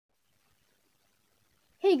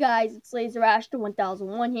Hey guys, it's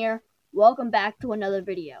LaserAshton1001 here. Welcome back to another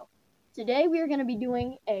video. Today we are going to be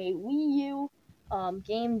doing a Wii U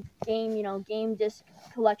game disc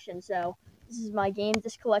collection. So this is my game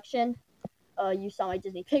disc collection. You saw my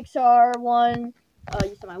Disney Pixar one.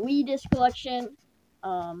 You saw my Wii disc collection.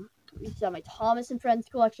 You saw my Thomas and Friends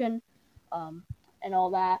collection, and all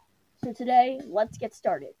that. So today, let's get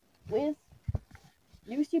started with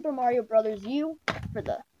New Super Mario Bros. U for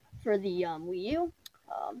the Wii U.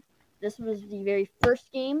 This was the very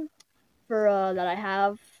first game that I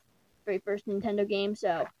have, very first Nintendo game.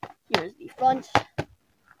 So here's the front,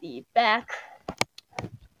 the back,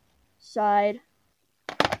 side,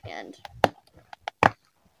 and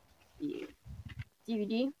the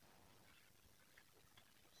DVD.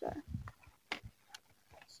 So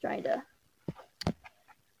just trying to,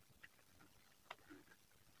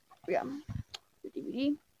 yeah, the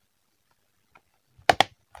DVD.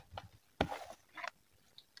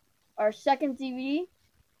 Our second DVD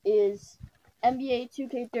is NBA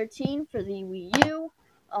 2K13 for the Wii U.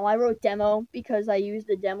 I wrote demo because I used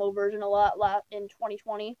the demo version a lot in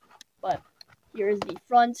 2020. But here's the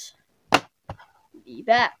front, the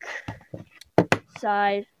back,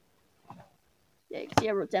 side. Yeah, you can see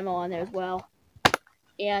I wrote demo on there as well.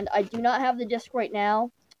 And I do not have the disc right now,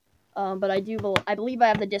 but I believe I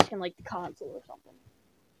have the disc in like the console or something.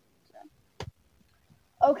 So.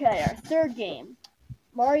 Okay, our third game.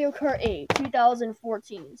 Mario Kart 8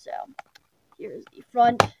 2014. So here's the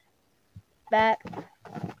front, back,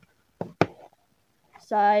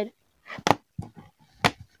 side,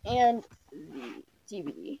 and the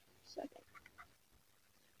DVD. Second.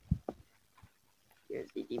 Here's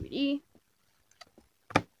the DVD.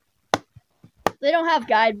 They don't have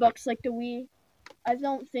guidebooks like the Wii. I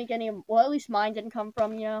don't think any of, well, at least mine didn't come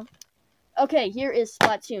from, Okay, here is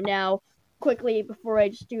Splatoon. Now, quickly, before I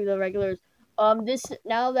just do the regulars.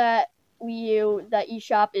 Now that Wii U, that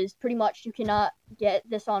eShop is pretty much, you cannot get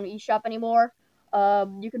this on eShop anymore.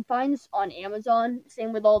 You can find this on Amazon,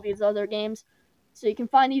 same with all these other games. So you can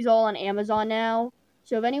find these all on Amazon now.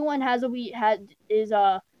 So if anyone has a Wii,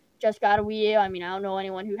 just got a Wii U, I mean, I don't know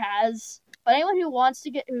anyone who has, but anyone who wants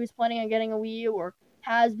to who's planning on getting a Wii U or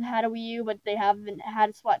has had a Wii U, but they haven't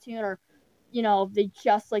had a Splatoon, or,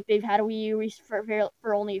 they've had a Wii U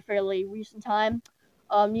for only a fairly recent time.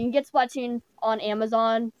 You can get Splatoon on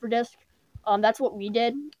Amazon for disc. That's what we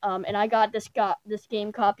did. And I got this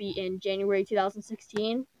game copy in January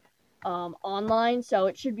 2016 online, so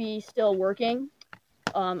it should be still working.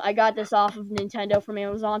 I got this off of Nintendo from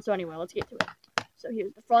Amazon. So anyway, let's get to it. So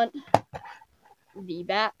here's the front, the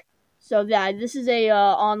back. So yeah, this is a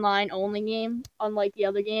online only game, unlike the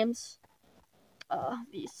other games.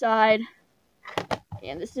 The side,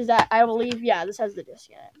 and this is I believe, yeah, this has the disc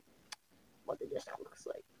in it. What the disc looks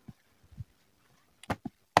like.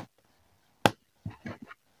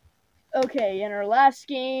 Okay, and our last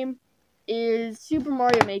game is Super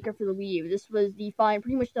Mario Maker for the Wii U. This was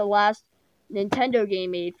pretty much the last Nintendo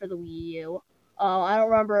game made for the Wii U. I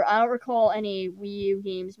don't recall any Wii U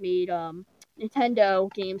games made,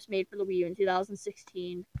 Nintendo games made for the Wii U in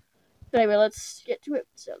 2016. But anyway, let's get to it.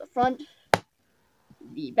 So the front,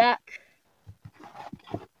 the back,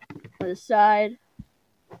 the side,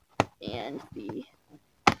 and the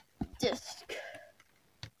disc.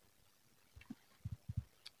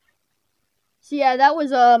 So yeah, that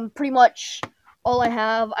was pretty much all I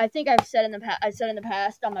have. I think I've said in the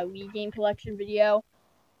past on my Wii game collection video,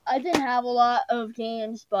 I didn't have a lot of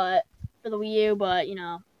games, but for the Wii U, but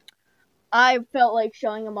I felt like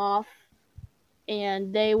showing them off,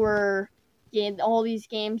 and they were all these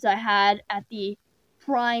games I had at the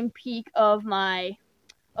prime peak of the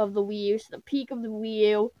Wii U. So the peak of the Wii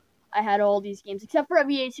U, I had all these games except for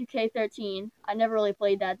NBA 2K13. I never really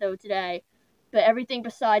played that though today, but everything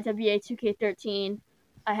besides NBA 2K13,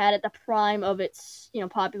 I had at the prime of its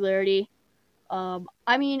popularity. I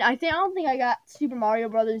don't think I got Super Mario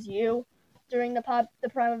Bros. U during the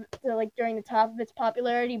prime during the top of its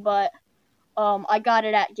popularity, but I got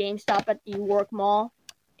it at GameStop at the Work Mall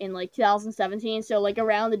in 2017, so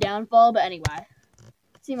around the downfall. But anyway,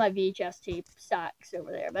 see my VHS tape stacks over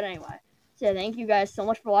there. But anyway, so thank you guys so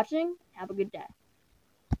much for watching. Have a good day.